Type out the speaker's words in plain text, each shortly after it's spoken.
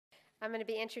I'm going to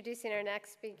be introducing our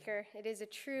next speaker. It is a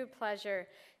true pleasure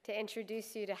to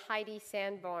introduce you to Heidi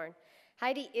Sanborn.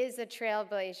 Heidi is a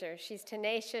trailblazer. She's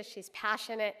tenacious, she's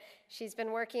passionate. She's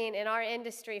been working in our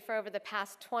industry for over the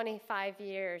past 25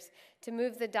 years to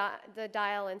move the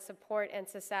dial in support and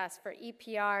success for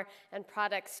EPR and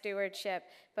product stewardship,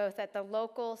 both at the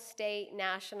local, state,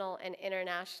 national, and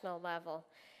international level.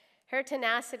 Her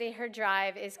tenacity, her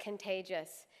drive is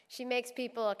contagious. She makes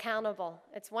people accountable.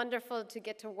 It's wonderful to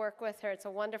get to work with her. It's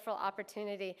a wonderful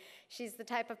opportunity. She's the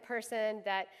type of person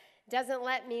that doesn't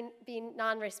let me be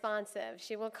non-responsive.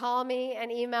 She will call me and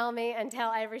email me until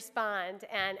I respond,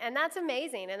 and that's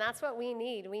amazing, and that's what we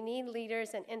need. We need leaders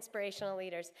and inspirational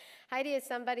leaders. Heidi is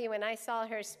somebody, when I saw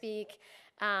her speak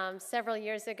several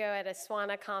years ago at a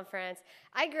SWANA conference,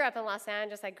 I grew up in Los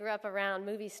Angeles. I grew up around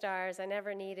movie stars. I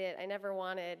never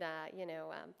wanted,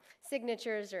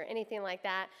 signatures or anything like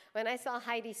that. When I saw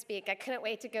Heidi speak, I couldn't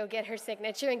wait to go get her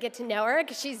signature and get to know her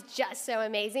because she's just so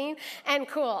amazing and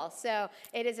cool. So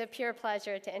it is a pure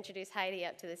pleasure to introduce Heidi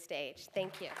up to the stage.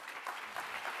 Thank you.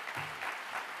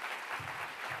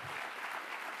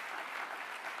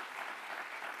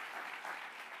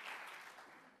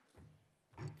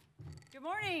 Good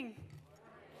morning.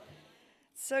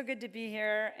 So good to be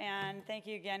here, and thank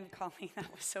you again, Colleen.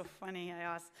 That was so funny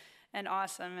and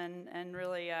awesome, and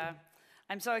really,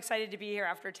 I'm so excited to be here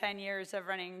after 10 years of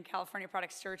running California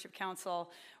Product Stewardship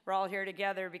Council. We're all here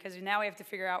together because now we have to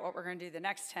figure out what we're going to do the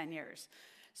next 10 years.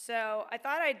 So I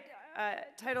thought I'd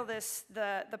title this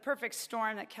the perfect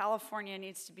storm that California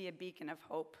needs to be a beacon of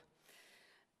hope.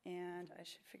 And I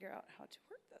should figure out how to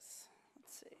work this.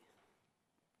 Let's see.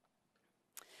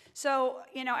 So,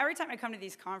 every time I come to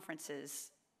these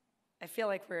conferences, I feel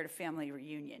like we're at a family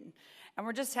reunion, and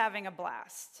we're just having a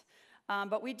blast.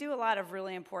 But we do a lot of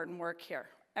really important work here.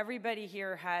 Everybody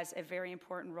here has a very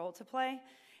important role to play,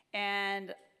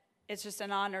 and it's just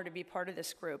an honor to be part of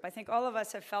this group. I think all of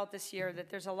us have felt this year that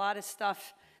there's a lot of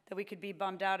stuff that we could be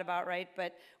bummed out about, right?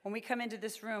 But when we come into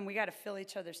this room, we got to fill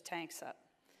each other's tanks up.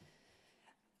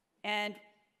 And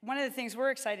one of the things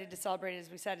we're excited to celebrate, as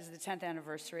we said, is the 10th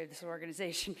anniversary of this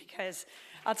organization, because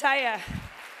I'll tell you,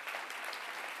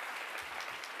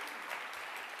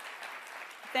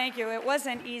 thank you. It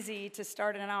wasn't easy to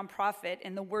start a nonprofit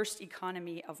in the worst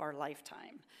economy of our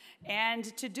lifetime. And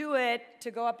to do it,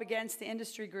 to go up against the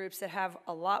industry groups that have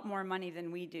a lot more money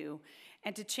than we do,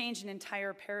 and to change an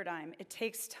entire paradigm, it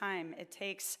takes time, it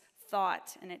takes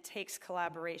thought, and it takes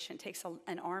collaboration. It takes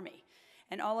an army.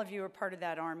 And all of you are part of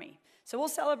that army. So we'll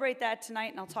celebrate that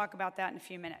tonight, and I'll talk about that in a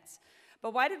few minutes.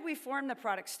 But why did we form the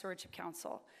Product Stewardship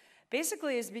Council?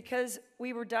 Basically, is because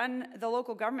the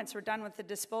local governments were done with the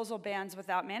disposal bans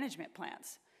without management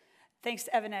plans. Thanks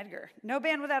to Evan Edgar. No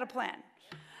ban without a plan.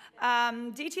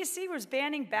 DTC was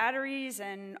banning batteries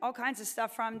and all kinds of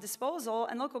stuff from disposal,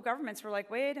 and local governments were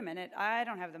like, wait a minute, I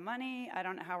don't have the money, I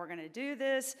don't know how we're going to do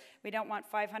this, we don't want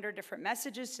 500 different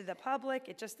messages to the public,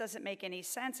 it just doesn't make any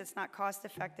sense, it's not cost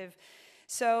effective.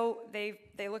 So they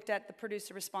looked at the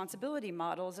producer responsibility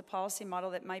model as a policy model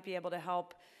that might be able to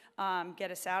help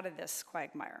get us out of this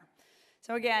quagmire.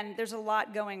 So again, there's a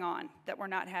lot going on that we're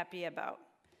not happy about,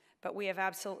 but we have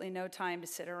absolutely no time to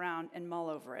sit around and mull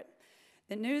over it.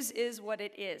 The news is what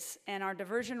it is, and our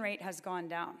diversion rate has gone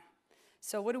down.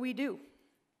 So what do?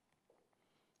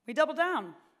 We double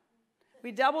down.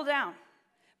 We double down.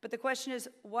 But the question is,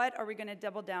 what are we going to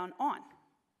double down on?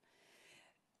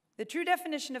 The true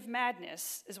definition of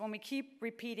madness is when we keep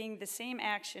repeating the same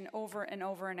action over and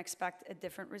over and expect a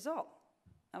different result.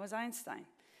 That was Einstein.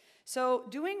 So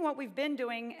doing what we've been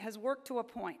doing has worked to a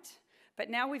point, but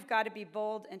now we've got to be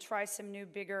bold and try some new,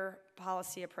 bigger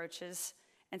policy approaches.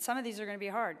 And some of these are going to be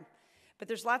hard. But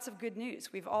there's lots of good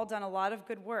news. We've all done a lot of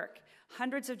good work.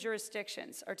 Hundreds of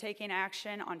jurisdictions are taking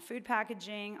action on food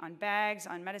packaging, on bags,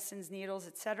 on medicines, needles,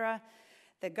 etc.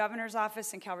 The governor's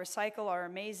office and CalRecycle are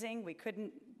amazing. We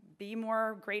couldn't be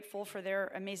more grateful for their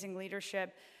amazing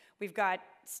leadership. We've got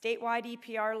statewide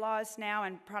EPR laws now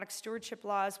and product stewardship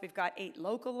laws. We've got 8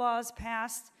 local laws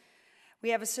passed.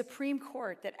 We have a Supreme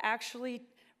Court that actually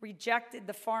rejected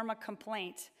the pharma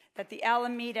complaint that the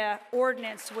Alameda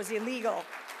ordinance was illegal.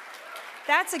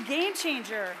 That's a game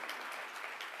changer.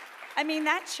 I mean,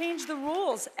 that changed the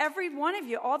rules. Every one of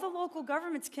you, all the local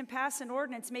governments can pass an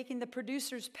ordinance making the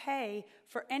producers pay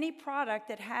for any product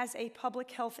that has a public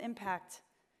health impact.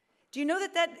 Do you know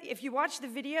that if you watch the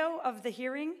video of the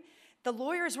hearing, the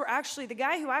lawyers were actually, the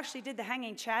guy who actually did the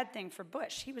hanging Chad thing for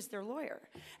Bush, he was their lawyer.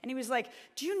 And he was like,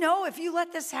 do you know if you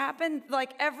let this happen,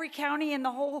 like every county in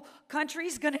the whole country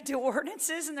is going to do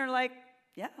ordinances? And they're like,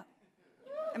 yeah,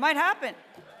 it might happen.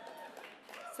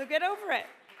 So get over it.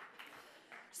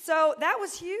 So that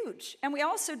was huge. And we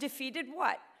also defeated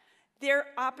what? Their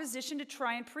opposition to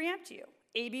try and preempt you.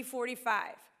 AB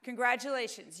 45.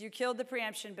 Congratulations, you killed the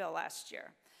preemption bill last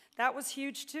year. That was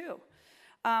huge too.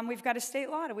 We've got a state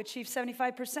law to achieve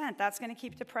 75%. That's going to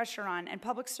keep the pressure on. And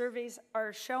public surveys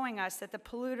are showing us that the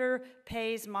polluter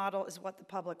pays model is what the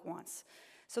public wants.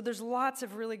 So there's lots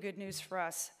of really good news for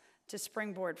us to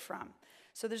springboard from.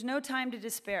 So there's no time to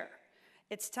despair.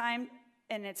 It's time,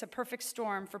 and it's a perfect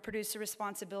storm for producer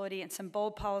responsibility and some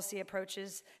bold policy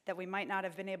approaches that we might not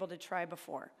have been able to try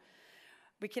before.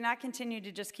 We cannot continue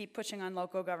to just keep pushing on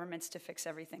local governments to fix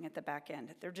everything at the back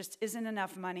end. There just isn't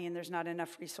enough money and there's not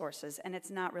enough resources, and it's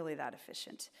not really that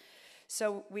efficient.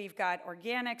 So we've got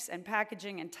organics and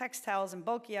packaging and textiles and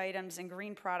bulky items and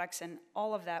green products and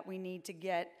all of that we need to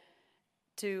get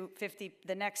to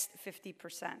the next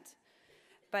 50%.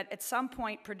 But at some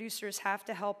point, producers have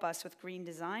to help us with green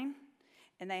design,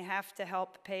 and they have to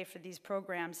help pay for these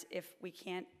programs if we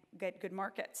can't get good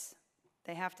markets.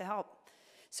 They have to help.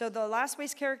 So the last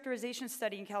waste characterization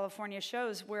study in California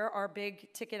shows where our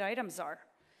big ticket items are.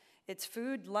 It's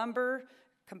food, lumber,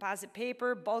 composite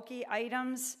paper, bulky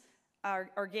items,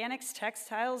 organics,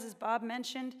 textiles, as Bob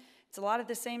mentioned. It's a lot of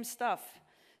the same stuff.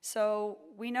 So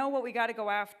we know what we got to go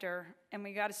after, and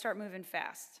we got to start moving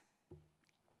fast.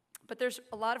 But there's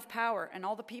a lot of power, and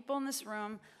all the people in this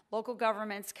room, local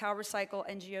governments, CRRA,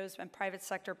 NGOs, and private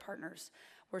sector partners,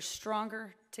 we're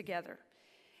stronger together.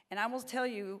 And I will tell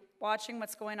you, watching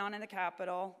what's going on in the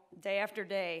Capitol day after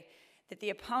day, that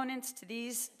the opponents to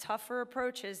these tougher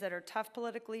approaches that are tough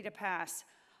politically to pass,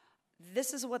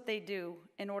 this is what they do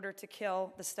in order to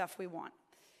kill the stuff we want.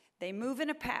 They move in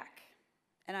a pack,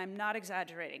 and I'm not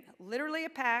exaggerating, literally a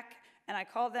pack, and I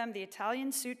call them the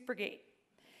Italian Suit Brigade.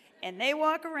 And they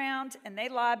walk around, and they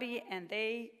lobby, and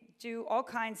they do all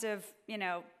kinds of,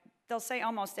 they'll say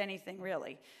almost anything,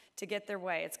 really, to get their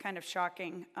way. It's kind of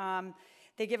shocking.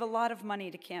 They give a lot of money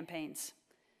to campaigns,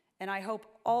 and I hope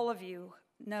all of you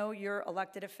know your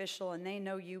elected official and they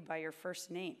know you by your first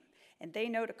name, and they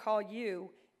know to call you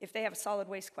if they have a solid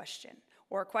waste question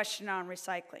or a question on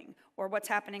recycling or what's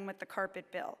happening with the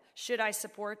carpet bill. Should I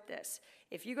support this?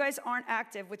 If you guys aren't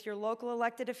active with your local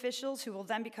elected officials, who will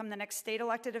then become the next state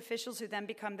elected officials, who then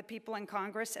become the people in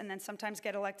Congress and then sometimes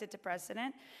get elected to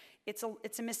president, it's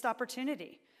a missed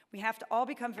opportunity. We have to all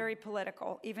become very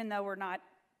political, even though we're not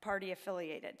party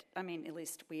affiliated. I mean, at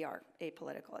least we are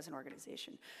apolitical as an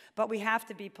organization. But we have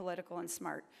to be political and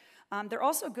smart. They're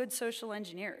also good social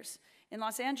engineers. In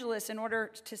Los Angeles, in order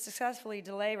to successfully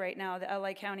delay right now the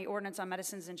LA County Ordinance on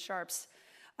Medicines and Sharps,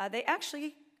 they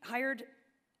actually hired,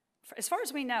 as far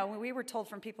as we know, we were told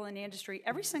from people in the industry,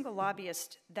 every single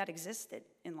lobbyist that existed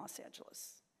in Los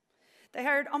Angeles. They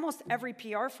hired almost every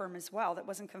PR firm as well that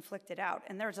wasn't conflicted out.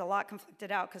 And there's a lot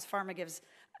conflicted out because pharma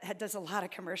does a lot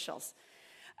of commercials.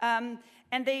 And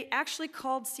they actually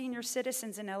called senior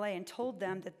citizens in LA and told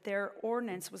them that their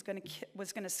ordinance was going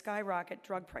to skyrocket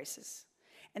drug prices,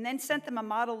 and then sent them a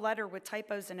model letter with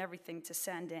typos and everything to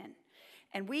send in.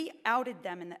 And we outed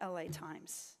them in the LA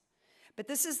Times. But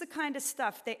this is the kind of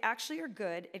stuff, they actually are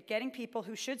good at getting people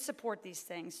who should support these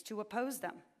things to oppose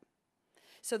them.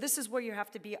 So this is where you have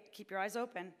to keep your eyes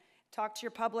open, talk to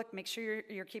your public, make sure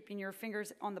you're keeping your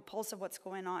fingers on the pulse of what's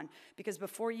going on, because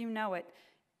before you know it,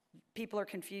 people are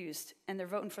confused and they're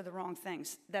voting for the wrong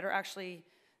things that are actually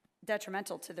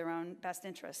detrimental to their own best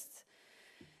interests.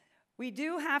 We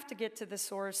do have to get to the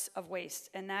source of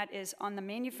waste, and that is on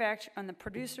the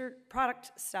producer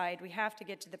product side, we have to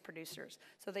get to the producers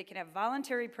so they can have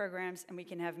voluntary programs and we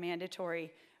can have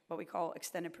mandatory, what we call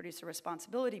extended producer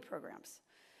responsibility programs.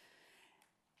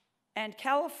 And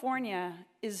California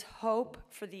is hope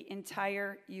for the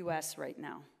entire US right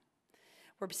now.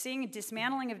 We're seeing a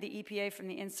dismantling of the EPA from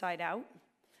the inside out,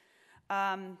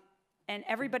 and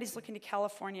everybody's looking to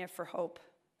California for hope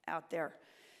out there.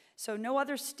 So no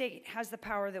other state has the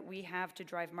power that we have to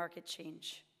drive market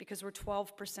change, because we're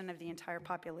 12% of the entire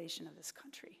population of this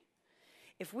country.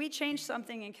 If we change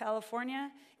something in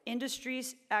California,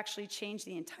 industries actually change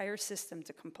the entire system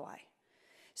to comply.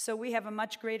 So we have a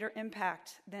much greater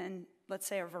impact than, let's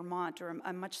say, a Vermont or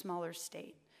a much smaller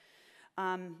state.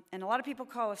 And a lot of people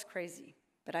call us crazy.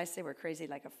 But I say we're crazy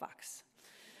like a fox.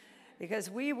 Because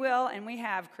we will and we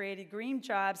have created green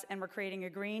jobs, and we're creating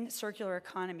a green circular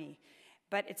economy.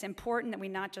 But it's important that we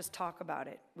not just talk about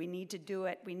it. We need to do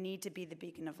it. We need to be the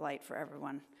beacon of light for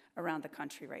everyone around the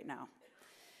country right now.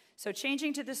 So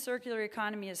changing to this circular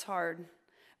economy is hard.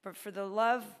 But for the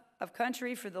love of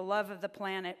country, for the love of the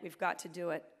planet, we've got to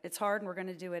do it. It's hard, and we're going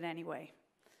to do it anyway.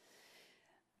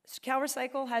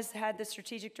 CalRecycle has had the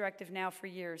strategic directive now for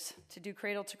years to do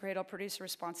cradle-to-cradle producer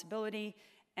responsibility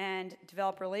and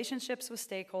develop relationships with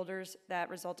stakeholders that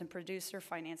result in producer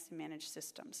financed and managed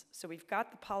systems. So we've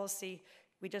got the policy,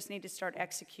 we just need to start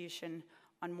execution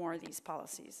on more of these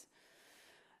policies.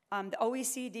 The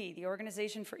OECD, the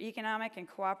Organization for Economic and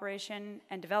Cooperation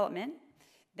and Development,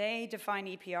 they define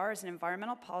EPR as an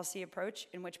environmental policy approach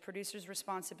in which producers'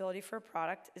 responsibility for a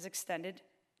product is extended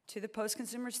to the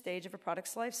post-consumer stage of a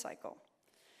product's life cycle.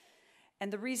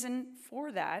 And the reason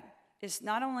for that is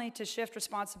not only to shift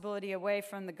responsibility away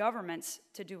from the governments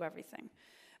to do everything,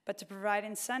 but to provide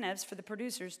incentives for the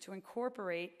producers to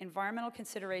incorporate environmental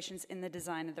considerations in the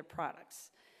design of their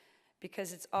products,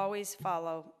 because it's always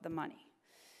follow the money.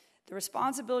 The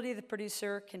responsibility of the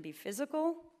producer can be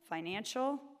physical,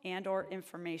 financial, and or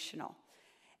informational.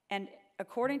 And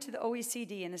according to the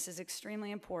OECD, and this is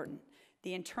extremely important,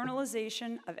 the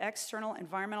internalization of external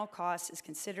environmental costs is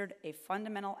considered a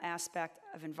fundamental aspect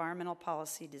of environmental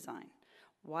policy design.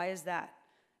 Why is that?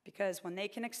 Because when they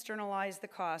can externalize the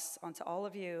costs onto all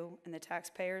of you and the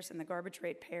taxpayers and the garbage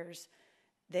rate payers,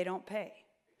 they don't pay.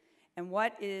 And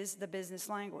what is the business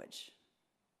language?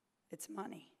 It's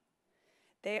money.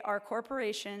 They are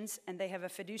corporations, and they have a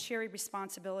fiduciary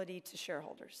responsibility to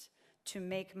shareholders to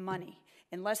make money.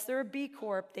 Unless they're a B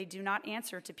Corp, they do not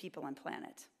answer to people and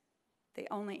planet. They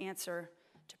only answer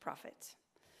to profit.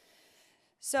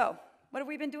 So, what have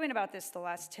we been doing about this the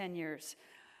last 10 years?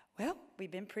 Well,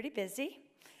 we've been pretty busy,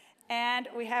 and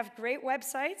we have great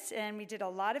websites, and we did a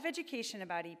lot of education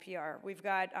about EPR. We've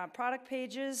got product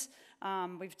pages.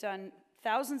 We've done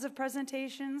thousands of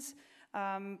presentations.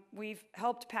 We've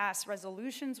helped pass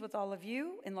resolutions with all of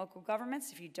you in local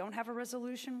governments. If you don't have a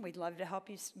resolution, we'd love to help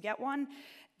you get one.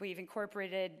 We've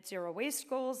incorporated zero waste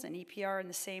goals and EPR in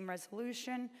the same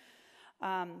resolution.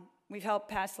 We've helped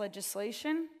pass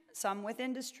legislation, some with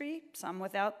industry, some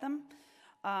without them.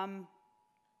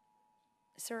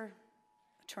 Is there a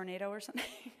tornado or something?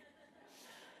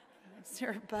 Is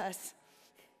there a bus?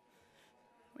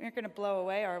 We aren't going to blow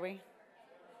away, are we?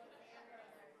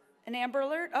 An Amber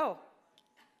Alert? Oh.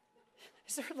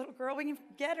 Is there a little girl we can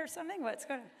get or something? What's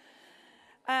going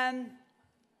on?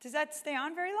 Does that stay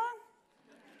on very long?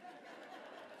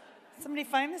 Somebody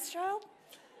find this child?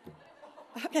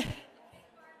 Okay.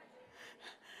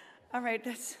 All right.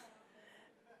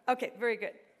 Okay, very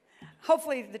good.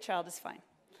 Hopefully the child is fine.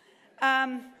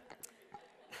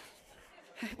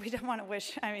 We don't want to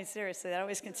wish. I mean, seriously, that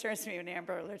always concerns me when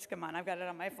Amber Alerts come on. I've got it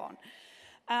on my phone.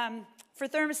 For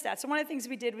thermostats, so one of the things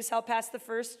we did was help pass the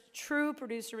first true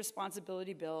producer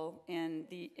responsibility bill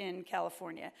in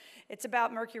California. It's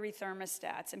about mercury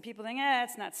thermostats, and people think,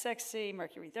 it's not sexy,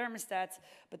 mercury thermostats,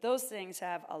 but those things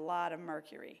have a lot of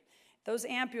mercury. Those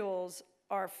ampules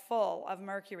are full of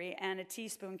mercury, and a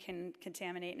teaspoon can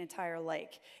contaminate an entire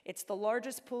lake. It's the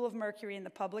largest pool of mercury in the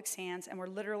public's hands, and we're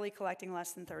literally collecting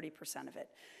less than 30% of it.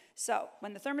 So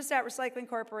when the Thermostat Recycling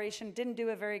Corporation didn't do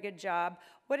a very good job,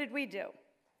 what did we do?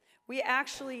 We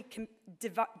actually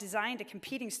designed a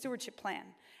competing stewardship plan,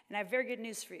 and I have very good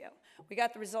news for you. We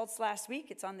got the results last week.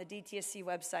 It's on the DTSC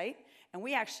website, and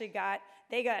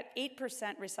they got 8%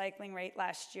 recycling rate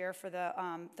last year for the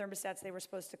thermostats they were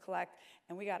supposed to collect,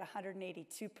 and we got 182%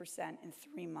 in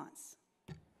 3 months.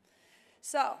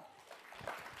 So,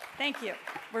 thank you.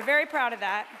 We're very proud of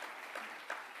that.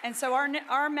 And so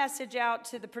our message out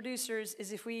to the producers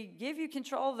is, if we give you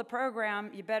control of the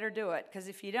program, you better do it, because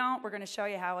if you don't, we're going to show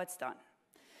you how it's done.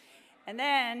 And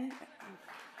then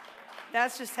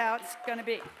that's just how it's going to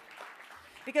be.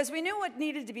 Because we knew what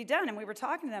needed to be done, and we were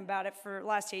talking to them about it for the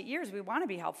last 8 years. We want to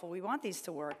be helpful. We want these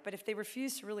to work. But if they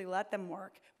refuse to really let them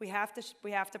work, we have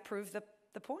to prove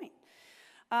the point.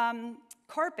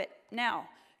 Carpet. Now,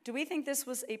 do we think this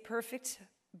was a perfect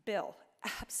bill?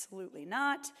 Absolutely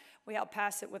not. We helped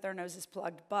pass it with our noses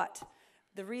plugged. But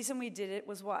the reason we did it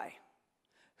was why?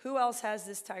 Who else has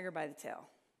this tiger by the tail?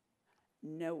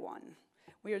 No one.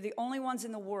 We are the only ones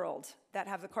in the world that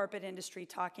have the carpet industry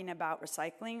talking about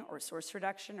recycling or source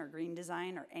reduction or green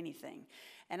design or anything.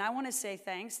 And I want to say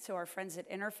thanks to our friends at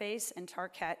Interface and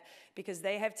Tarkett, because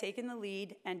they have taken the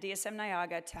lead, and DSM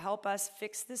Niaga, to help us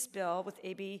fix this bill with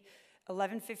AB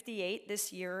 1158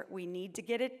 this year. We need to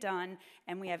get it done,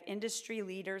 and we have industry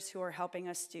leaders who are helping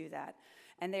us do that.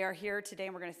 And they are here today,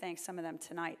 and we're going to thank some of them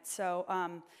tonight. So,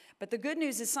 but the good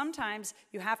news is sometimes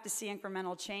you have to see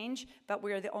incremental change, but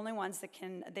we are the only ones that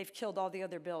can. They've killed all the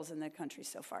other bills in the country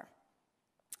so far.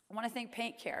 I want to thank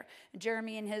Paint Care,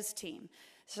 Jeremy and his team.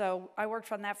 So I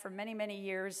worked on that for many, many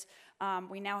years.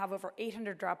 We now have over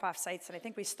 800 drop-off sites, and I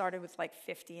think we started with like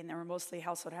 50, and they were mostly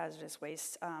household hazardous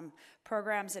waste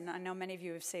programs, and I know many of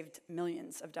you have saved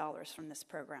millions of dollars from this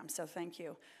program, so thank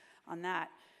you on that.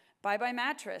 Bye-bye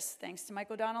mattress, thanks to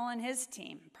Mike O'Donnell and his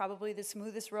team. Probably the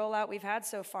smoothest rollout we've had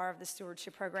so far of the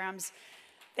stewardship programs.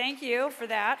 Thank you for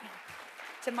that,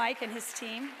 to Mike and his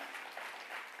team.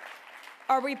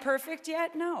 Are we perfect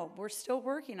yet? No, we're still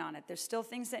working on it. There's still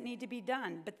things that need to be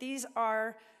done, but these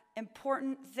are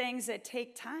important things that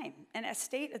take time. And a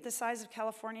state the size of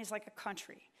California is like a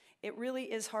country. It really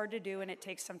is hard to do, and it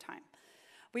takes some time.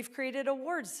 We've created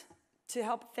awards to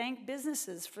help thank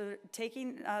businesses for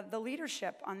taking the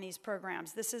leadership on these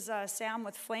programs. This is Sam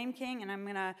with Flame King, and I'm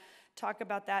going to talk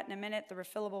about that in a minute, the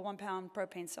refillable 1-pound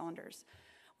propane cylinders.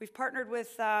 We've partnered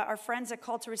with our friends at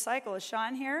Call to Recycle. Is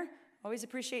Sean here? Always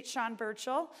appreciate Sean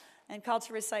Burchell and Call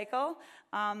to Recycle.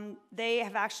 They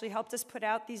have actually helped us put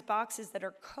out these boxes that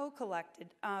are co-collected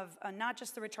of not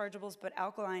just the rechargeables, but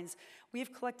alkalines.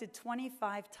 We've collected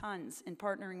 25 tons in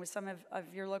partnering with some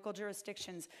of your local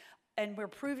jurisdictions. And we're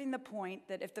proving the point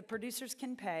that if the producers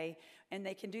can pay and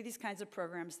they can do these kinds of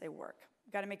programs, they work.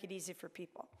 We've got to make it easy for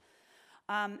people.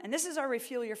 And this is our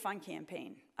Refuel Your Fun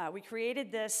campaign. We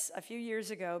created this a few years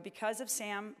ago because of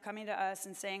Sam coming to us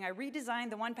and saying, I redesigned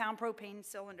the 1-pound propane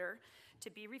cylinder to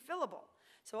be refillable.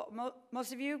 So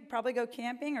most of you probably go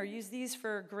camping or use these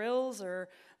for grills or,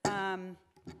 lawn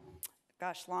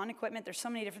equipment. There's so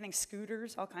many different things,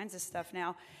 scooters, all kinds of stuff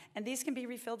now. And these can be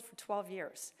refilled for 12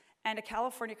 years. And a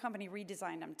California company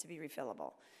redesigned them to be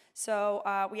refillable. So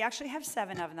we actually have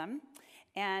 7 of them.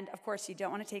 And of course, you don't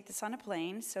want to take this on a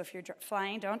plane. So if you're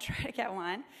flying, don't try to get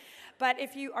one. But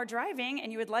if you are driving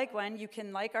and you would like one, you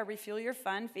can like our Refuel Your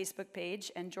Fun Facebook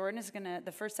page. And Jordan is going to,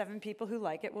 the first 7 people who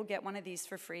like it will get one of these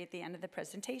for free at the end of the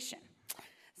presentation.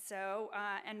 So,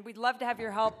 and we'd love to have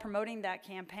your help promoting that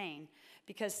campaign.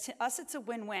 Because to us, it's a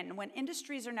win-win. When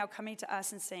industries are now coming to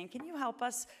us and saying, can you help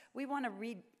us? We want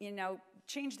to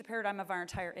change the paradigm of our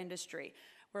entire industry.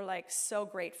 We're like so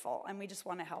grateful, and we just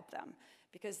want to help them.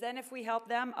 Because then if we help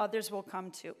them, others will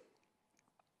come too.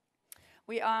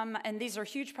 And these are a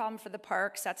huge problem for the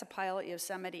parks. That's a pile at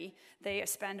Yosemite. They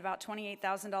spend about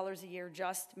 $28,000 a year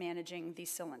just managing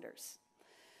these cylinders.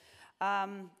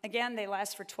 Again, they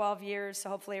last for 12 years, so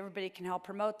hopefully everybody can help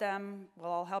promote them.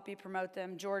 We'll all help you promote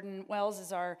them. Jordan Wells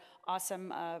is our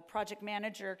awesome project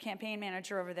manager, campaign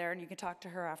manager over there, and you can talk to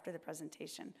her after the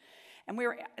presentation. And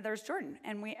there's Jordan,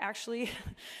 and we actually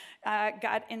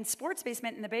got in Sports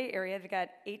Basement in the Bay Area, they've got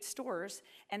 8 stores,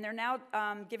 and they're now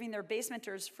giving their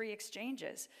basementers free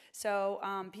exchanges. So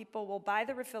people will buy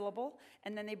the refillable,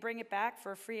 and then they bring it back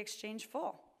for a free exchange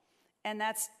full. And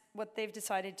that's what they've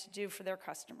decided to do for their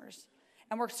customers.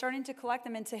 And we're starting to collect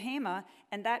them in Tehama,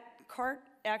 and that cart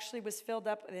actually was filled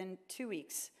up within 2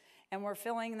 weeks. And we're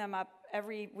filling them up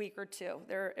every week or 2.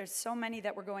 There are so many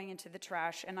that were going into the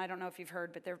trash, and I don't know if you've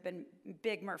heard, but there have been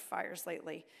big MRF fires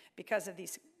lately because of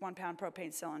these 1-pound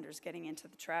propane cylinders getting into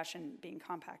the trash and being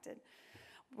compacted.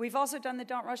 We've also done the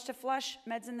Don't Rush to Flush,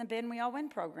 Meds in the Bin, We All Win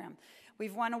program.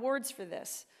 We've won awards for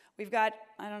this. We've got,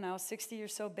 60 or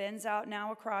so bins out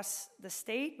now across the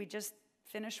state. We just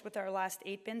finished with our last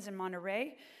 8 bins in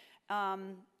Monterey.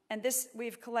 And this,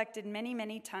 we've collected many,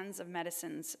 many tons of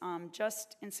medicines.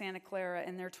 Just in Santa Clara,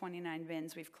 in their 29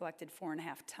 bins, we've collected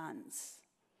 4.5 tons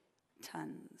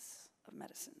of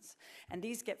medicines. And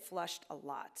these get flushed a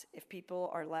lot if people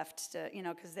are left to,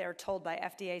 because they're told by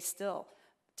FDA still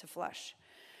to flush.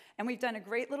 And we've done a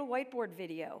great little whiteboard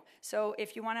video. So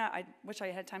if you want to, I wish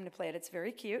I had time to play it. It's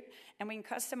very cute. And we can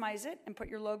customize it and put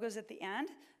your logos at the end.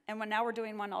 And now we're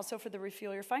doing one also for the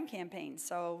Refuel Your Fun campaign.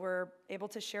 So we're able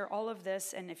to share all of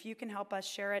this. And if you can help us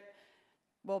share it,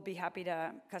 we'll be happy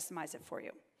to customize it for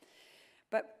you.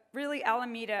 But really,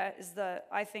 Alameda is,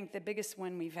 I think, the biggest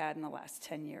win we've had in the last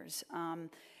 10 years.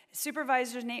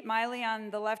 Supervisor Nate Miley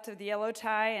on the left of the yellow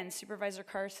tie and Supervisor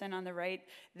Carson on the right,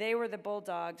 they were the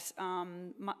bulldogs.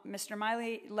 Mr.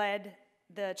 Miley led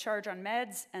the charge on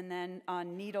meds, and then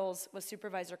on needles was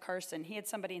Supervisor Carson. He had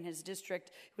somebody in his district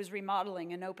who was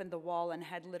remodeling and opened the wall and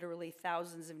had literally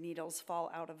thousands of needles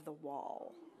fall out of the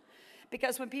wall.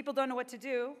 Because when people don't know what to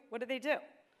do, what do?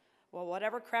 Well,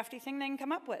 whatever crafty thing they can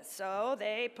come up with. So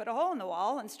they put a hole in the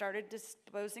wall and started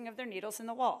disposing of their needles in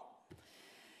the wall.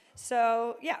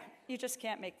 So, yeah, you just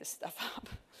can't make this stuff up.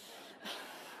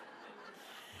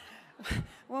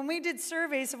 When we did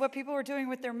surveys of what people were doing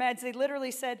with their meds, they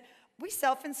literally said, we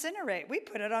self-incinerate. We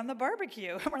put it on the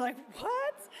barbecue. And we're like,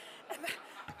 what? And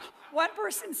one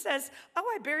person says, oh,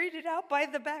 I buried it out by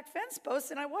the back fence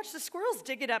post, and I watched the squirrels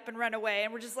dig it up and run away.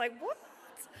 And we're just like, what?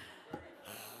 I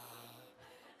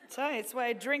tell you, it's why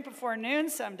I drink before noon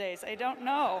some days. I don't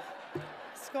know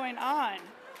what's going on.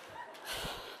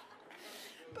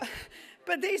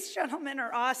 But these gentlemen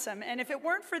are awesome, and if it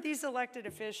weren't for these elected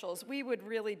officials, we would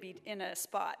really be in a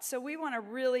spot. So we want to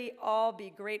really all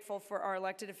be grateful for our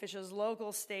elected officials,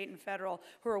 local, state, and federal,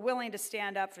 who are willing to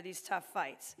stand up for these tough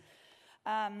fights.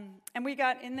 And we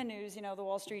got in the news, the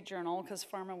Wall Street Journal, because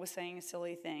pharma was saying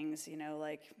silly things,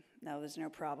 like, no, there's no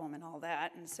problem and all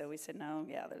that. And so we said, no,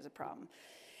 yeah, there's a problem.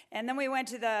 And then we went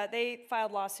to they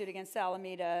filed lawsuit against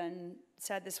Alameda and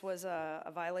said this was a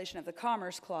violation of the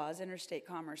Commerce Clause, Interstate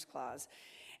Commerce Clause.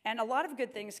 And a lot of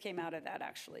good things came out of that,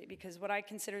 actually, because what I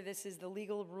consider this is the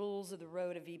legal rules of the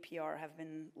road of EPR have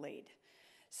been laid.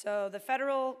 So the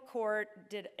federal court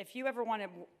did, if you ever want to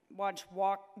watch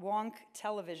wonk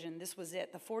television, this was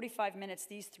it. The 45 minutes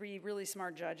these three really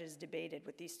smart judges debated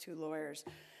with these two lawyers.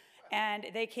 And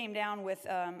they came down with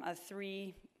a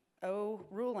 3-0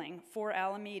 ruling for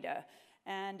Alameda.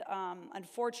 And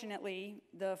unfortunately,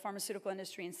 the pharmaceutical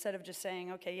industry, instead of just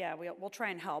saying, okay, yeah, we'll try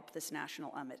and help this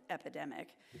national epidemic,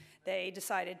 they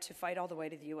decided to fight all the way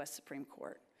to the US Supreme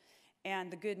Court.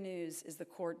 And the good news is the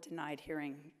court denied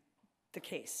hearing the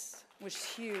case, which is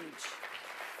huge.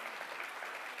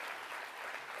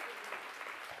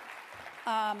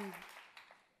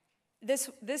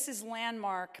 This is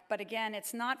landmark, but again,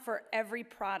 it's not for every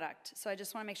product. So I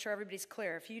just want to make sure everybody's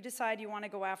clear. If you decide you want to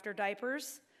go after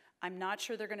diapers, I'm not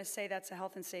sure they're going to say that's a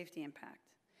health and safety impact.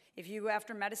 If you go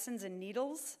after medicines and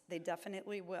needles, they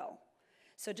definitely will.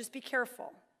 So just be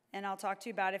careful, and I'll talk to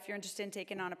you about it if you're interested in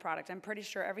taking on a product. I'm pretty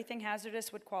sure everything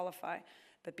hazardous would qualify,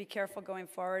 but be careful going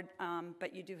forward,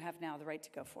 but you do have now the right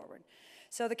to go forward.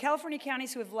 So the California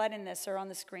counties who have led in this are on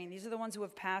the screen. These are the ones who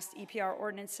have passed EPR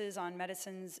ordinances on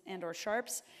medicines and or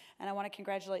sharps, and I want to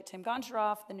congratulate Tim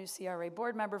Goncharoff, the new CRRA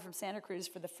board member from Santa Cruz,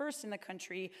 for the first in the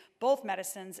country, both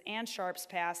medicines and sharps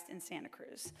passed in Santa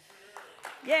Cruz.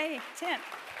 Yay, Tim.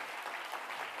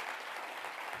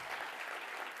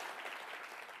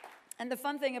 And the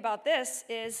fun thing about this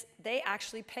is they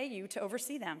actually pay you to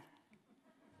oversee them.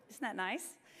 Isn't that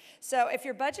nice? So if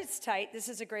your budget's tight, this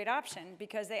is a great option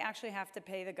because they actually have to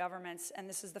pay the governments, and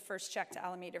this is the first check to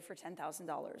Alameda for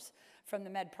 $10,000 from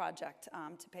the Med Project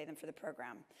to pay them for the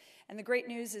program. And the great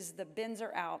news is the bins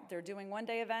are out. They're doing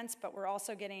one-day events, but we're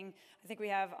also getting, I think we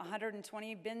have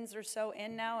 120 bins or so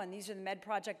in now, and these are the Med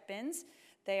Project bins.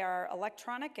 They are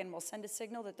electronic and will send a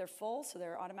signal that they're full, so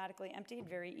they're automatically emptied,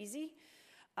 very easy.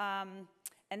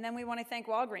 And then we want to thank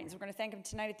Walgreens. We're going to thank them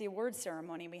tonight at the awards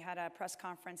ceremony. We had a press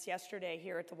conference yesterday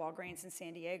here at the Walgreens in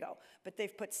San Diego. But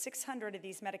they've put 600 of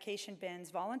these medication bins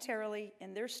voluntarily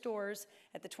in their stores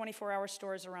at the 24-hour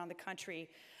stores around the country.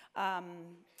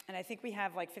 And I think we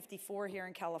have like 54 here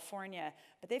in California.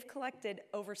 But they've collected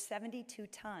over 72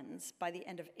 tons by the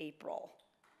end of April.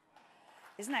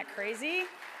 Isn't that crazy?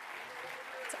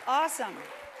 It's awesome.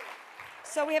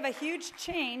 So we have a huge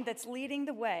chain that's leading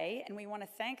the way, and we want to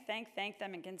thank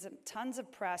them and get them tons of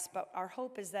press, but our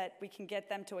hope is that we can get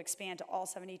them to expand to all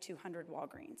 7,200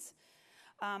 Walgreens.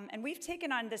 And we've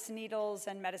taken on this needles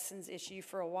and medicines issue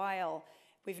for a while.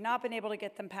 We've not been able to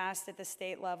get them passed at the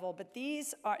state level, but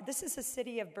this is a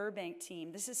City of Burbank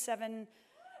team. This is 7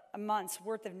 months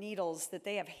worth of needles that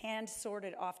they have hand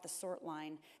sorted off the sort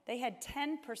line. They had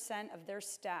 10% of their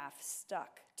staff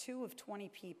stuck, 2 of 20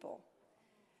 people.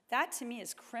 That, to me,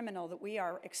 is criminal that we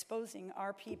are exposing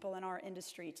our people and our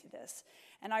industry to this.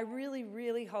 And I really,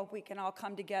 really hope we can all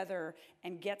come together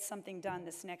and get something done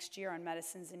this next year on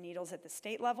medicines and needles at the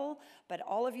state level. But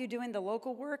all of you doing the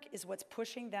local work is what's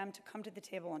pushing them to come to the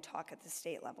table and talk at the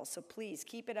state level. So please,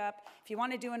 keep it up. If you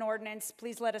want to do an ordinance,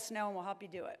 please let us know and we'll help you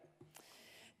do it.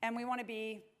 And we want to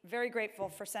be very grateful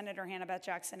for Senator Hannah-Beth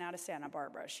Jackson out of Santa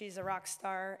Barbara. She's a rock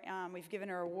star. We've given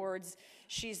her awards.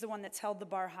 She's the one that's held the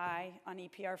bar high on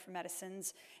EPR for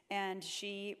medicines. And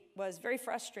she was very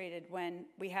frustrated when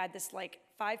we had this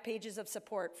 5 pages of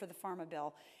support for the pharma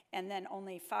bill and then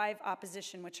only 5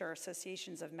 opposition, which are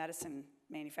associations of medicine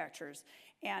manufacturers.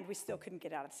 And we still couldn't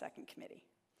get out of the second committee.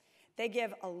 They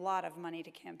give a lot of money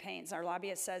to campaigns. Our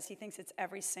lobbyist says he thinks it's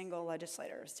every single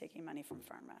legislator is taking money from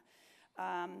pharma.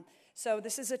 So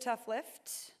this is a tough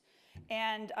lift,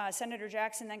 and Senator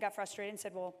Jackson then got frustrated and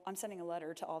said, well, I'm sending a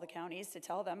letter to all the counties to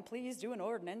tell them, please do an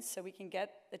ordinance so we can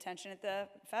get attention at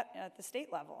the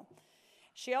state level.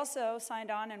 She also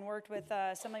signed on and worked with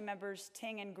Assembly members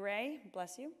Ting and Gray,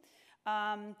 bless you,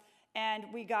 and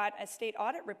we got a state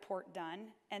audit report done,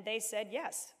 and they said,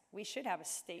 yes, we should have a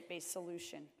state-based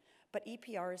solution. But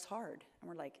EPR is hard. And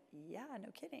we're like, yeah, no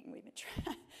kidding. We've been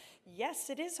trying. Yes,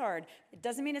 it is hard. It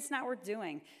doesn't mean it's not worth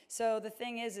doing. So the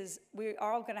thing is we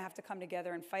are all going to have to come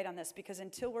together and fight on this because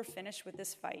until we're finished with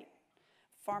this fight,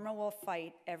 pharma will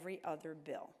fight every other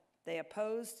bill. They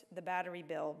opposed the battery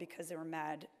bill because they were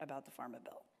mad about the pharma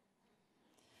bill.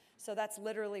 So that's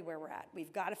literally where we're at.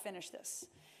 We've got to finish this.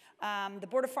 The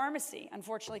Board of Pharmacy,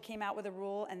 unfortunately, came out with a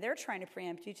rule, and they're trying to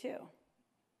preempt you too.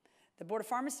 The Board of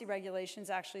Pharmacy regulations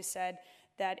actually said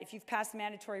that if you've passed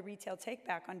mandatory retail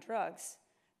take-back on drugs,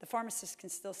 the pharmacist can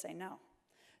still say no.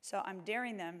 So I'm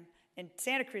daring them in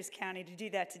Santa Cruz County to do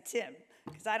that to Tim,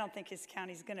 because I don't think his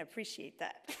county's going to appreciate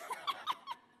that.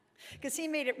 Because he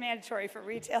made it mandatory for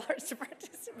retailers to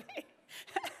participate.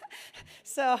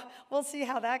 So we'll see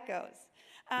how that goes.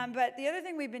 But the other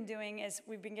thing we've been doing is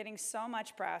we've been getting so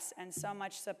much press and so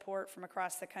much support from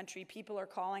across the country. People are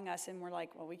calling us and we're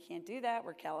like, well, we can't do that.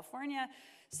 We're California.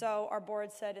 So our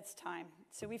board said it's time.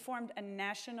 So we formed a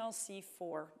national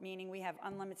C4, meaning we have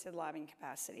unlimited lobbying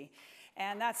capacity.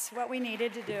 And that's what we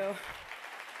needed to do.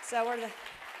 So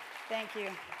thank you.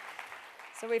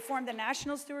 So we formed the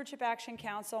National Stewardship Action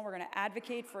Council. We're going to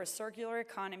advocate for a circular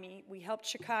economy. We helped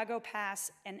Chicago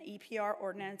pass an EPR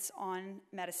ordinance on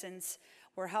medicines.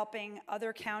 We're helping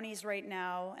other counties right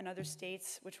now and other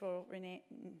states, which will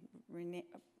remain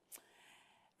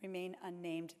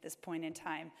unnamed at this point in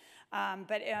time.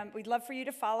 But we'd love for you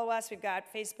to follow us. We've got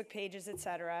Facebook pages, et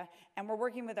cetera. And we're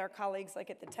working with our colleagues like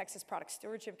at the Texas Product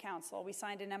Stewardship Council. We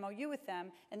signed an MOU with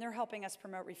them, and they're helping us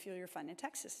promote Refuel Your Fund in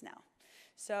Texas now.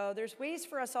 So there's ways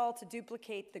for us all to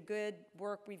duplicate the good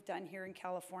work we've done here in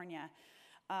California.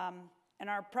 And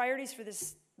our priorities for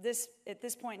this at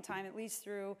this point in time, at least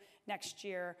through next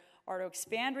year, are to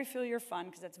expand Refuel Your Fund,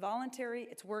 because that's voluntary,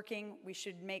 it's working. We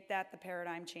should make that the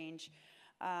paradigm change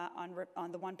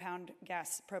on the 1 pound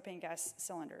propane gas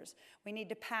cylinders. We need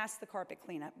to pass the carpet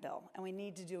cleanup bill, and we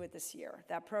need to do it this year.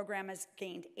 That program has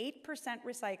gained 8%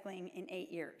 recycling in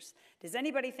 8 years. Does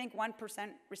anybody think 1%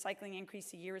 recycling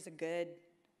increase a year is a good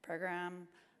program?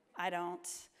 I don't.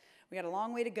 We got a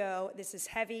long way to go. This is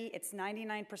heavy. It's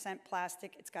 99%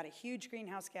 plastic. It's got a huge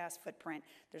greenhouse gas footprint.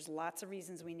 There's lots of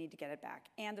reasons we need to get it back,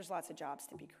 and there's lots of jobs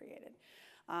to be created.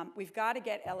 We've got to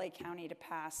get LA County to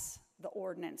pass the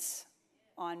ordinance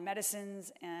on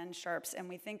medicines and sharps, and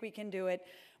we think we can do it.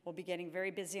 We'll be getting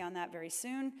very busy on that very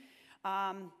soon,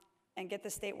 and get the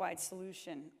statewide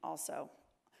solution also.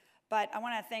 But I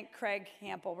want to thank Craig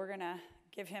Hampel. We're going to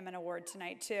give him an award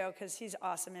tonight too, because he's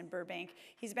awesome in Burbank.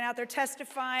 He's been out there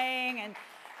testifying and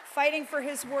fighting for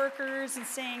his workers and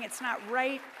saying it's not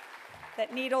right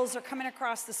that needles are coming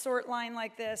across the sort line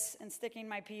like this and sticking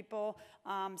my people.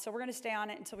 So we're going to stay on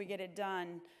it until we get it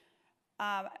done.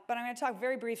 But I'm going to talk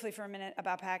very briefly for a minute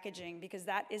about packaging, because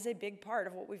that is a big part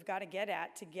of what we've got to get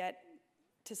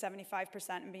to 75%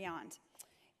 and beyond.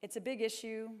 It's a big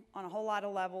issue on a whole lot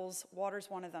of levels. Water's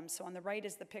one of them. So on the right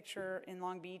is the picture in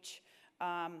Long Beach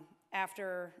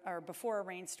after or before a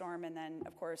rainstorm, and then,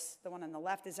 of course, the one on the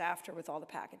left is after with all the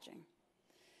packaging.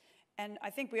 And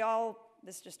I think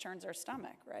this just turns our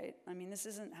stomach, right? I mean, this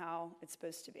isn't how it's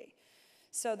supposed to be.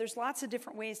 So there's lots of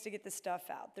different ways to get this stuff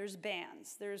out. There's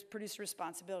bans, there's producer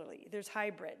responsibility, there's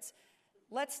hybrids.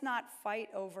 Let's not fight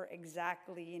over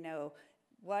exactly,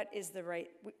 what is the right,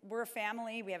 we're a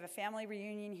family, we have a family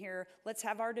reunion here. Let's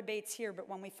have our debates here, but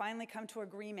when we finally come to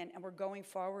agreement and we're going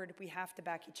forward, we have to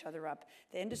back each other up.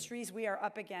 The industries we are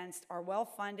up against are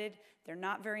well-funded, they're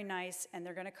not very nice, and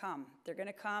they're gonna come. They're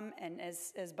gonna come, and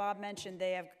as Bob mentioned,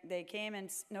 they came in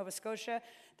Nova Scotia,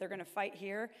 they're gonna fight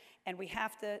here, and we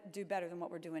have to do better than what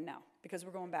we're doing now, because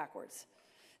we're going backwards.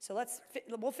 So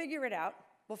we'll figure it out,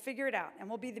 and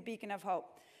we'll be the beacon of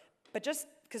hope. But just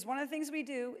because one of the things we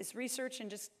do is research and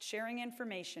just sharing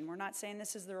information. We're not saying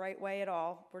this is the right way at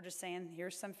all. We're just saying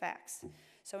here's some facts.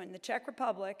 So in the Czech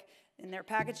Republic, in their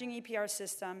packaging EPR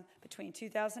system between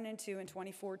 2002 and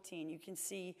 2014, you can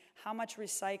see how much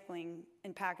recycling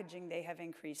in packaging they have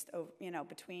increased,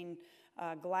 between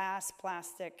glass,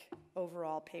 plastic,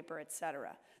 overall paper,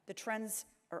 etc. The trends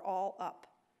are all up.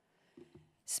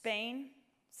 Spain,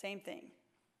 same thing.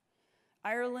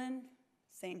 Ireland,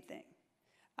 same thing.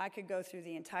 I could go through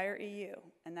the entire EU,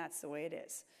 and that's the way it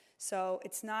is. So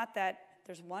it's not that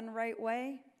there's one right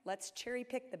way. Let's cherry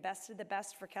pick the best of the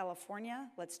best for California.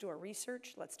 Let's do our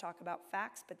research. Let's talk about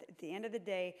facts. But at the end of the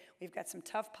day, we've got some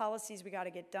tough policies we got to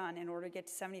get done in order to get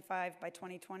to 75 by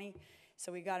 2020.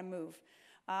 So we got to move.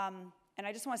 And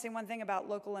I just want to say one thing about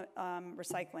local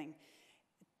recycling.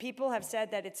 People have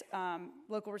said that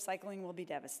local recycling will be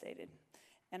devastated.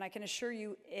 And I can assure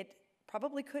you it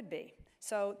probably could be.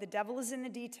 So the devil is in the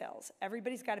details.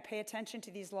 Everybody's got to pay attention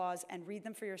to these laws and read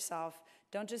them for yourself.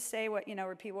 Don't just say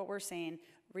repeat what we're saying.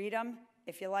 Read them.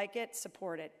 If you like it,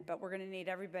 support it. But we're going to need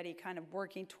everybody kind of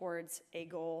working towards a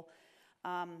goal.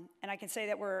 And I can say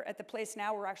that we're at the place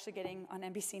now we're actually getting on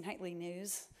NBC Nightly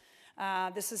News.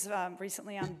 This is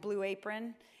recently on Blue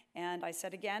Apron. And I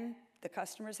said again, the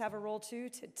customers have a role too,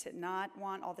 to not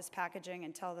want all this packaging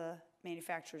and tell the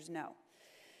manufacturers no.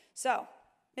 So,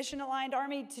 mission-aligned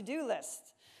Army to-do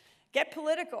list. Get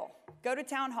political. Go to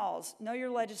town halls. Know your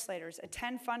legislators.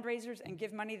 Attend fundraisers and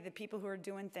give money to the people who are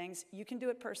doing things. You can do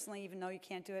it personally, even though you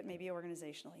can't do it maybe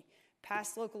organizationally.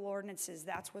 Pass local ordinances.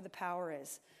 That's where the power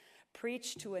is.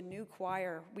 Preach to a new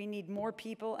choir. We need more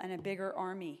people and a bigger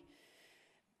army.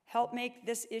 Help make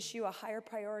this issue a higher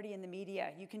priority in the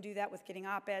media. You can do that with getting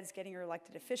op-eds, getting your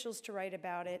elected officials to write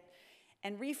about it,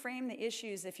 and reframe the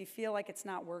issues if you feel like it's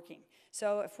not working.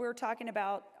 So if we're talking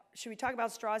about, should we talk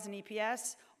about straws and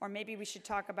EPS, or maybe we should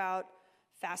talk about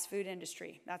fast food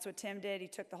industry? That's what Tim did. He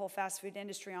took the whole fast food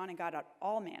industry on and got it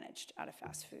all managed out of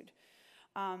fast food.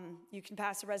 You can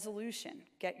pass a resolution,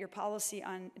 get your policy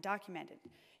undocumented.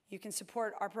 You can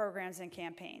support our programs and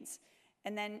campaigns,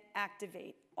 and then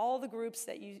activate all the groups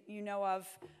that you know of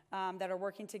that are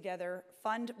working together.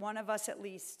 Fund one of us at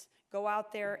least. Go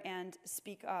out there and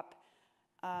speak up.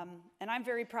 And I'm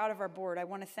very proud of our board. I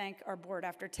want to thank our board.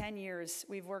 After 10 years,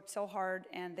 we've worked so hard,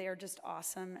 and they are just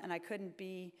awesome, and I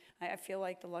feel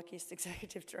like the luckiest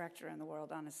executive director in the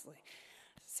world, honestly.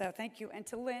 So thank you. And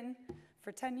to Lynn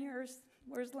for 10 years.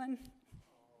 Where's Lynn?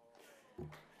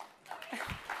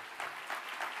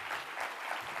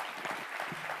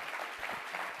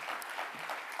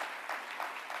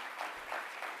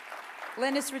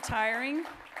 Lynn is retiring,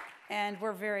 and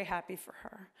we're very happy for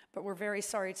her, but we're very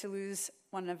sorry to lose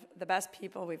one of the best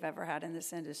people we've ever had in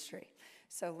this industry.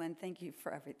 So, Lynn, thank you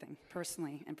for everything,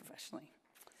 personally and professionally.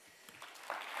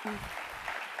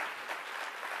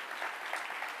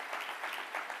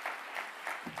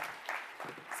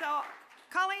 So,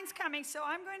 Colleen's coming, so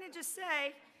I'm going to just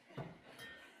say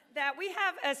that we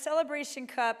have a celebration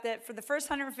cup that for the first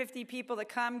 150 people that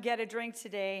come get a drink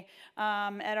today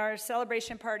at our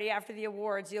celebration party after the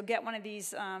awards, you'll get one of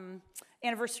these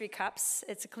anniversary cups.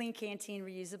 It's a clean canteen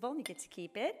reusable, and you get to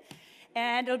keep it.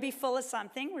 And it'll be full of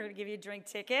something. We're going to give you a drink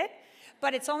ticket.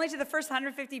 But it's only to the first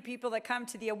 150 people that come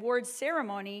to the awards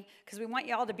ceremony, because we want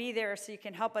you all to be there so you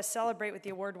can help us celebrate with the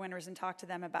award winners and talk to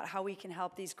them about how we can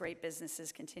help these great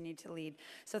businesses continue to lead.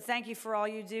 So thank you for all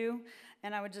you do.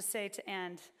 And I would just say to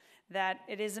end that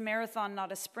it is a marathon,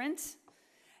 not a sprint.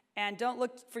 And don't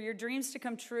look for your dreams to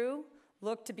come true.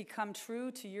 Look to become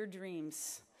true to your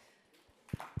dreams.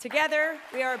 Together,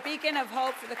 we are a beacon of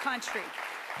hope for the country.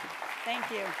 Thank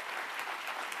you.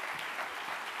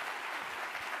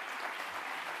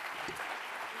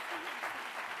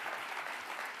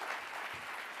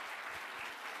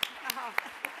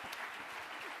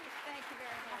 Thank you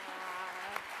very much.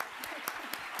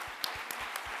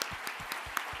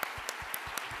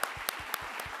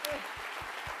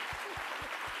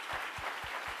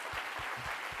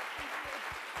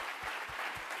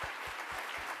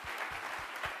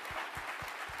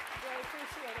 Really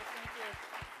appreciate it. Thank you.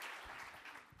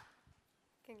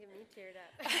 Can get me teared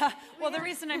up. Well, the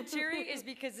reason I'm teary is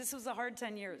because this was a hard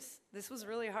 10 years. This was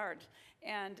really hard.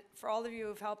 And for all of you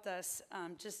who've helped us,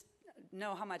 just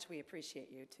know how much we appreciate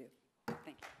you, too.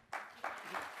 Thank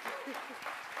you.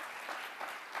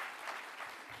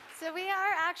 So we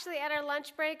are actually at our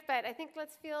lunch break, but I think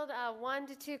let's field 1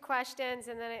 to 2 questions,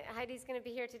 and then Heidi's going to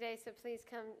be here today, so please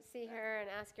come see her and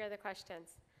ask your other questions.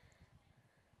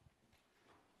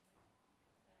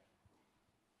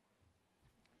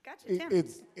 Gotcha, Tim.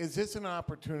 Is this an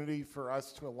opportunity for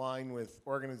us to align with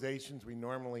organizations we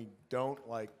normally don't,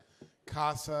 like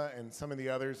CASA and some of the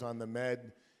others on the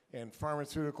med and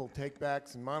pharmaceutical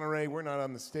takebacks in Monterey? We're not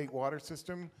on the state water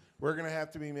system. We're going to have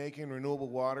to be making renewable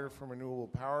water from renewable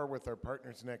power with our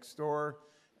partners next door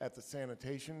at the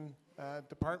sanitation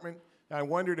department. And I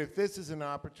wondered if this is an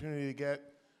opportunity to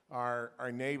get our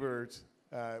neighbors,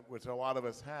 which a lot of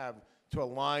us have, to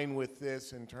align with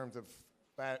this in terms of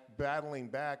battling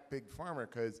back Big Pharma,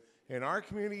 because in our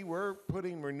community, we're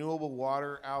putting renewable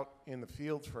water out in the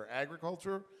fields for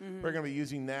agriculture. Mm-hmm. We're going to be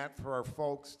using that for our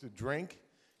folks to drink.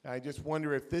 And I just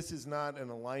wonder if this is not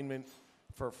an alignment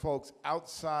for folks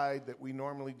outside that we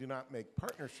normally do not make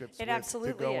partnerships with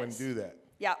to go and do that.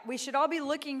 Yeah, we should all be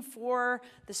looking for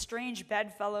the strange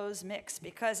bedfellows mix,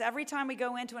 because every time we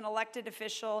go into an elected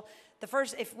official,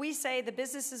 if we say the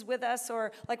business is with us,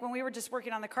 or like when we were just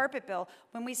working on the carpet bill,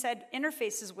 when we said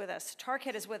interface is with us,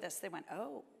 Target is with us, they went,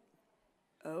 oh,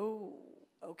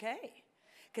 okay.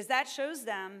 Because that shows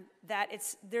them that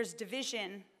there's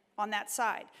division on that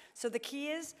side. So the key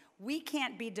is we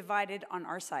can't be divided on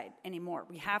our side anymore.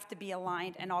 We have to be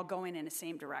aligned and all going in the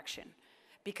same direction.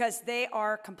 because they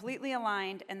are completely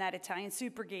aligned, and that Italian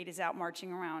soup brigade is out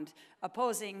marching around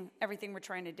opposing everything we're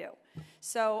trying to do.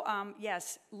 So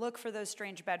yes, look for those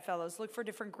strange bedfellows. Look for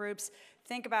different groups.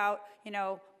 Think about,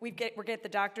 we're getting the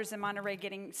doctors in Monterey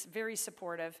getting very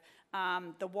supportive.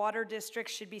 The water district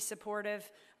should be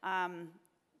supportive.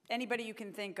 Anybody you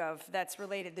can think of that's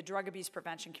related, the drug abuse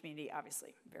prevention community,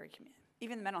 obviously,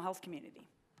 even the mental health community.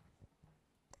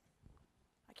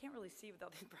 I can't really see with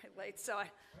all these bright lights, so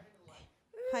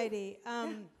Heidi,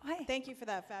 Hi. thank you for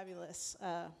that fabulous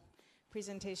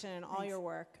presentation and all your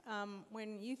work.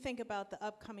 When you think about the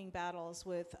upcoming battles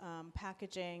with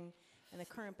packaging and the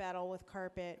current battle with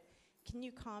carpet, can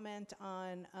you comment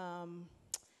on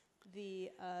the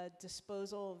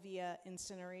disposal via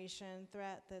incineration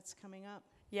threat that's coming up?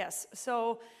 Yes,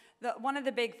 so one of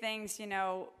the big things,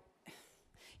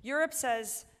 Europe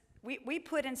says we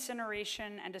put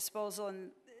incineration and disposal, and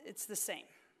it's the same.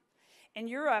 In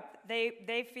Europe,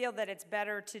 they feel that it's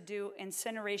better to do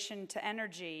incineration to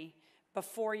energy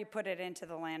before you put it into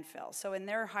the landfill. So in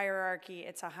their hierarchy,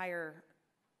 it's a higher,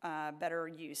 better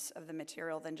use of the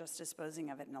material than just disposing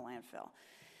of it in a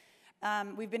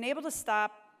landfill. We've been able to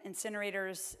stop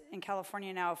incinerators in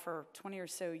California now for 20 or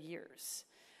so years.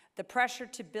 The pressure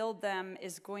to build them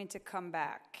is going to come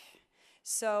back.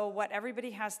 So what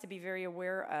everybody has to be very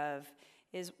aware of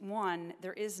is, one,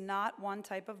 there is not one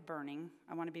type of burning.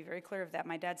 I want to be very clear of that.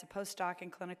 My dad's a postdoc in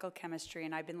clinical chemistry,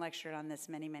 and I've been lectured on this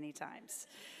many, many times.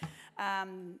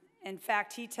 In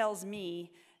fact, he tells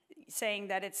me saying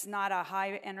that it's not a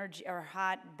high energy or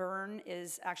hot burn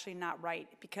is actually not right,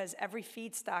 because every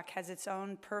feedstock has its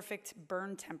own perfect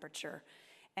burn temperature.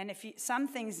 And some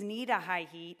things need a high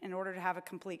heat in order to have a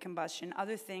complete combustion,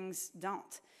 other things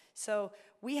don't. So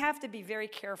we have to be very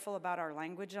careful about our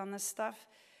language on this stuff,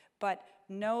 but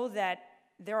know that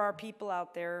there are people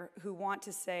out there who want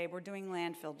to say we're doing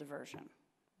landfill diversion.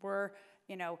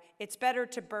 It's better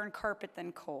to burn carpet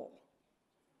than coal.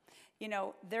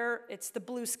 It's the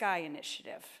Blue Sky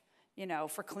Initiative,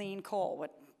 for clean coal,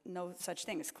 no such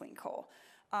thing as clean coal.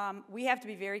 We have to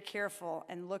be very careful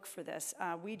and look for this.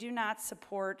 We do not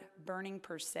support burning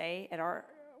per se at our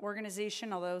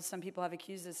organization, although some people have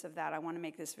accused us of that. I want to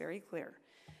make this very clear.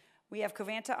 We have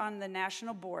Covanta on the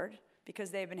national board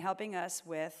because they've been helping us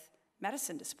with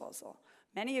medicine disposal.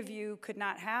 Many of you could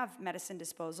not have medicine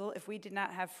disposal if we did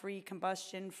not have free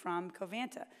combustion from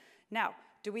Covanta. Now,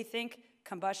 do we think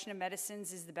combustion of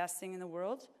medicines is the best thing in the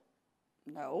world?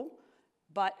 No.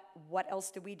 But what else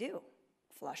do we do?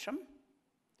 Flush them?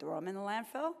 Throw them in the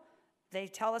landfill? They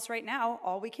tell us right now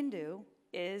all we can do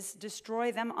is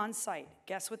destroy them on site.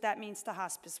 Guess what that means to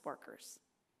hospice workers?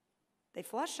 They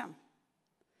flush them.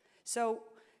 So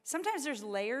sometimes there's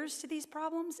layers to these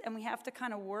problems, and we have to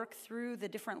kind of work through the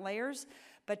different layers.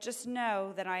 But just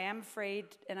know that I am afraid,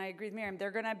 and I agree with Miriam,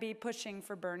 they're going to be pushing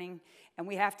for burning, and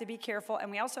we have to be careful.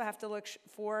 And we also have to look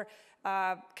for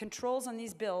controls on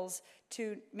these bills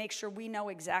to make sure we know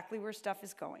exactly where stuff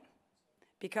is going.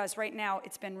 Because right now,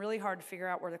 it's been really hard to figure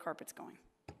out where the carpet's going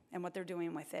and what they're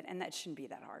doing with it, and that shouldn't be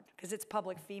that hard, because it's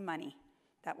public fee money.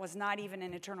 That was not even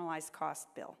an internalized cost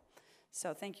bill.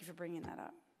 So thank you for bringing that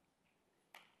up.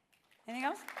 Anything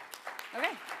else? Okay.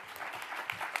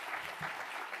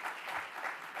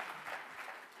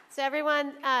 So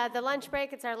everyone, the lunch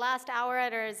break, it's our last hour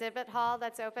at our exhibit hall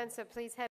that's open, so please head